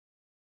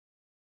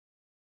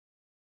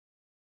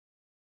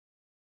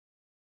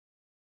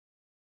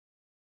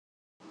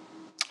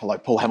Hello,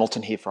 Paul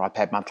Hamilton here for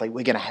iPad Monthly.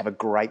 We're going to have a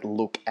great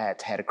look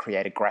at how to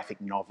create a graphic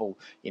novel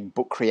in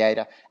Book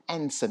Creator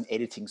and some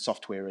editing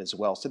software as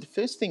well. So the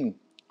first thing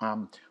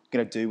we're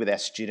going to do with our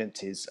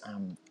students is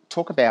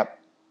talk about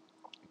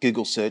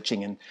Google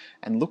searching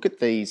and look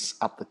at these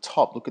up the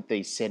top, look at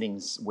these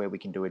settings where we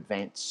can do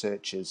advanced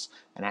searches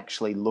and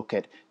actually look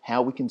at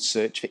how we can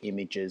search for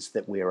images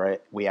that we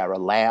are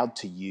allowed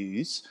to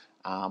use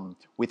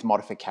with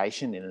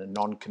modification in a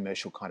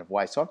non-commercial kind of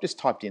way. So I've just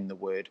typed in the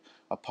word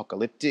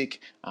apocalyptic.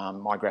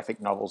 My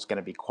graphic novel is going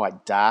to be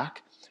quite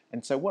dark.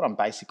 And so what I'm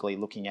basically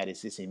looking at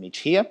is this image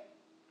here.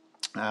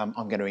 I'm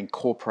going to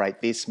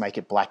incorporate this, make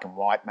it black and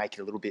white, make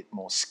it a little bit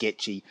more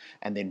sketchy,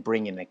 and then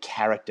bring in a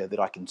character that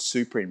I can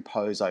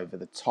superimpose over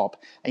the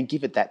top and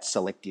give it that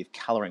selective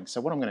coloring.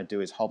 So what I'm going to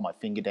do is hold my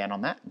finger down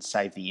on that and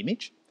save the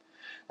image.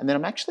 And then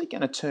I'm actually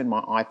going to turn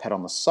my iPad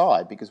on the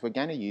side because we're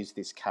going to use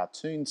this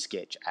cartoon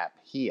sketch app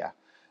here.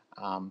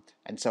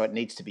 And so it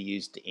needs to be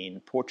used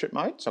in portrait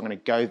mode. So I'm going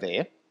to go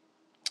there.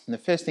 And the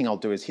first thing I'll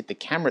do is hit the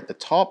camera at the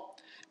top,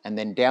 and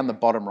then down the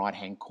bottom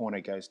right-hand corner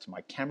goes to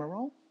my camera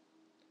roll.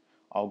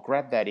 I'll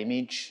grab that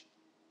image,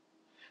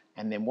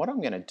 and then what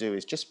I'm going to do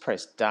is just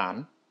press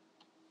done,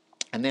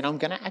 and then I'm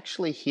going to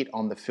actually hit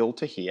on the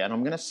filter here, and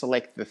I'm going to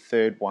select the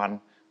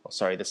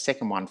the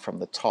second one from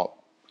the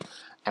top.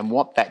 And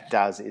what that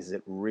does is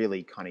it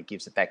really kind of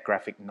gives it that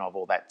graphic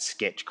novel, that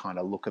sketch kind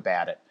of look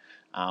about it.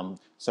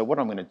 So what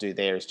I'm going to do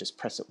there is just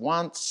press it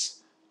once.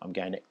 I'm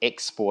going to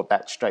export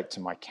that straight to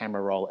my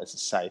camera roll as a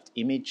saved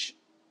image,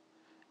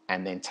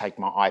 and then take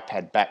my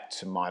iPad back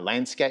to my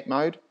landscape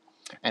mode.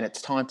 And it's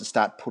time to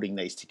start putting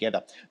these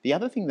together. The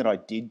other thing that I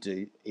did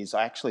do is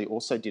I actually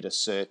also did a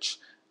search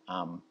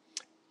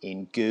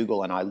in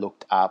Google, and I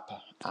looked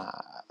up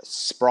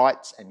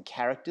sprites and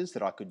characters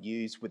that I could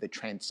use with a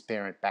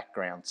transparent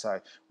background. So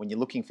when you're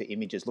looking for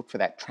images, look for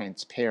that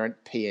transparent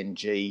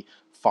PNG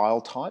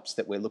file types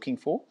that we're looking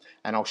for,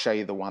 and I'll show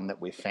you the one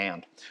that we've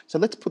found. So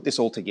let's put this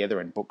all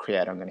together in Book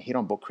Creator. I'm going to hit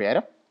on Book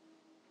Creator.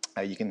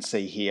 You can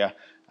see here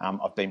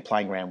I've been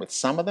playing around with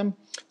some of them.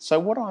 So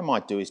what I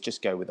might do is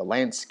just go with a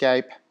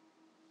landscape.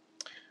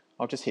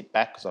 I'll just hit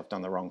back because I've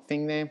done the wrong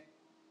thing there.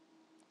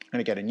 I'm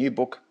going to go to New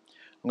Book.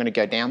 I'm going to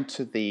go down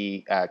to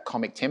the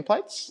comic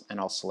templates, and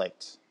I'll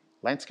select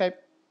landscape.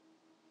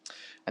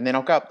 And then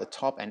I'll go up the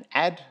top and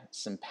add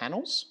some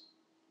panels.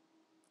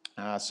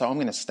 So I'm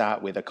going to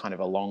start with a kind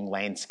of a long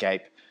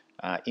landscape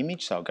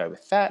image, so I'll go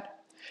with that.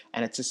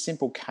 And it's a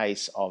simple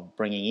case of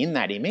bringing in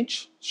that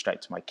image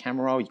straight to my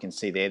camera roll. You can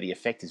see there the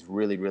effect is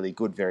really, really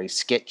good, very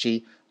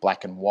sketchy,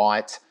 black and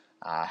white,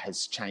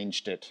 has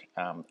changed it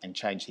and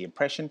changed the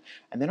impression.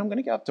 And then I'm going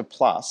to go up to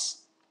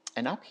plus,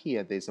 and up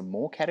here there's a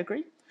more category.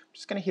 I'm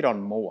just going to hit on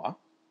more,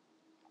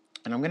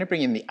 and I'm going to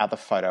bring in the other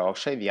photo. I'll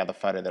show you the other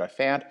photo that I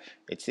found.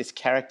 It's this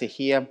character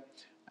here,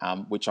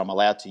 which I'm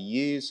allowed to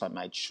use. I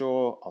made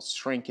sure I'll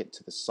shrink it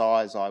to the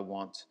size I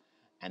want,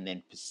 and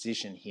then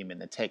position him in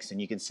the text.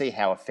 And you can see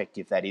how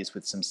effective that is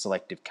with some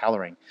selective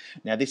coloring.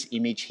 Now this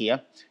image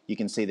here, you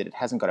can see that it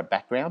hasn't got a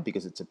background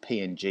because it's a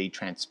PNG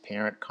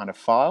transparent kind of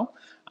file.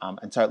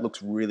 And so it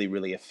looks really,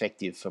 really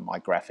effective for my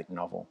graphic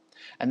novel.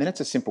 And then it's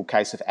a simple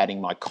case of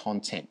adding my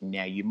content.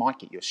 Now you might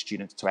get your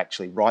students to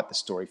actually write the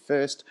story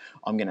first.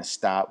 I'm going to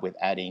start with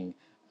adding,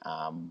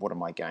 what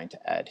am I going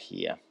to add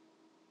here?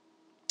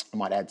 I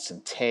might add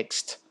some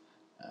text.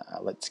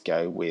 Let's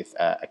go with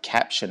a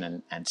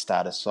caption and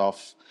start us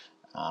off.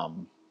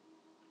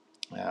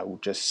 We'll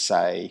just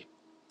say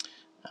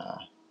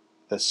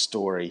the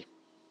story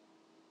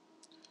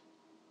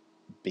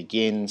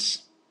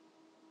begins,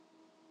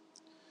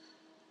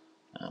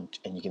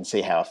 and you can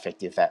see how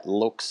effective that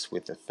looks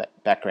with the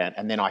background,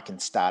 and then I can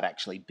start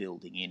actually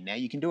building in. Now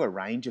you can do a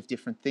range of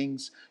different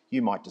things.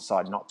 You might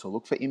decide not to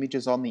look for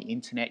images on the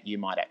internet. You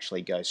might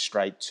actually go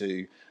straight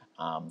to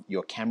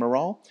your camera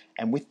roll,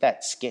 and with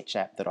that sketch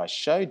app that I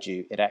showed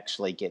you, it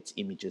actually gets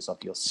images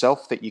of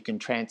yourself that you can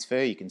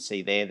transfer. You can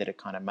see there that it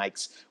kind of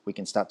makes, we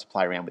can start to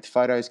play around with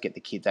photos, get the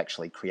kids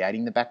actually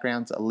creating the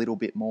backgrounds a little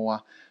bit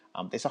more.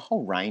 There's a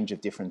whole range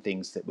of different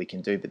things that we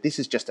can do, but this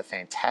is just a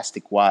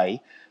fantastic way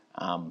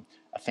of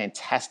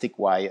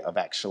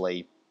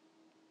actually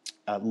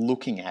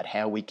looking at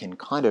how we can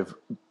kind of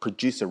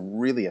produce a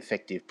really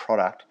effective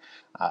product,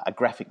 a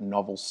graphic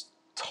novels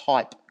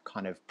type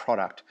kind of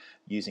product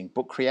using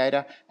Book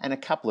Creator, and a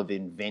couple of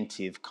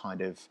inventive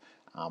kind of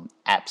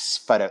apps,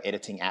 photo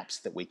editing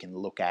apps that we can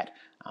look at.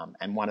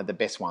 And one of the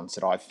best ones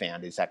that I've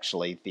found is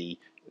actually the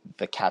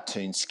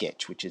cartoon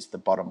sketch, which is the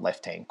bottom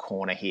left-hand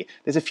corner here.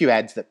 There's a few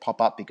ads that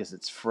pop up because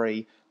it's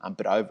free,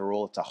 but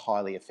overall it's a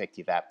highly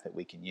effective app that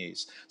we can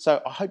use.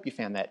 So I hope you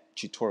found that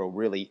tutorial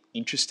really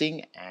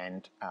interesting,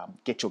 and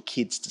get your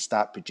kids to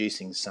start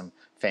producing some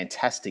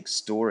fantastic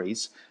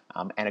stories,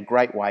 and a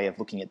great way of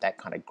looking at that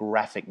kind of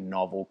graphic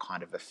novel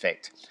kind of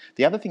effect.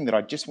 The other thing that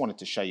I just wanted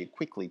to show you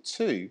quickly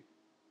too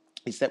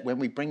is that when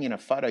we bring in a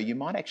photo, you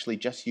might actually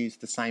just use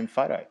the same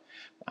photo.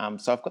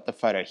 So I've got the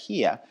photo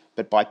here,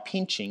 but by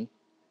pinching,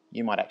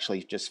 you might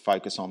actually just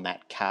focus on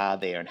that car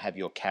there and have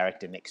your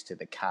character next to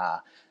the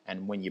car.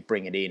 And when you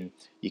bring it in,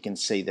 you can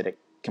see that it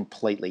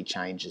completely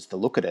changes the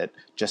look at it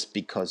just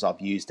because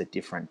I've used a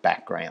different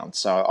background.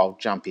 So I'll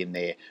jump in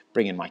there,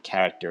 bring in my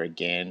character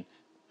again,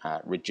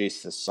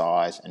 reduce the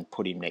size and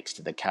put him next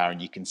to the car.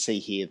 And you can see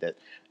here that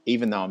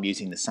even though I'm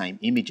using the same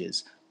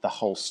images, the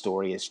whole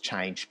story has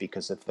changed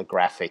because of the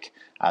graphic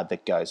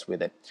that goes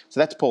with it. So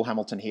that's Paul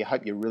Hamilton here.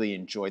 Hope you really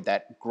enjoyed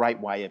that.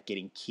 Great way of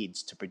getting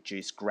kids to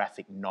produce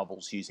graphic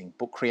novels using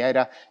Book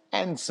Creator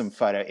and some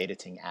photo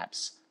editing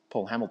apps.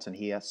 Paul Hamilton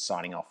here,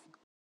 signing off.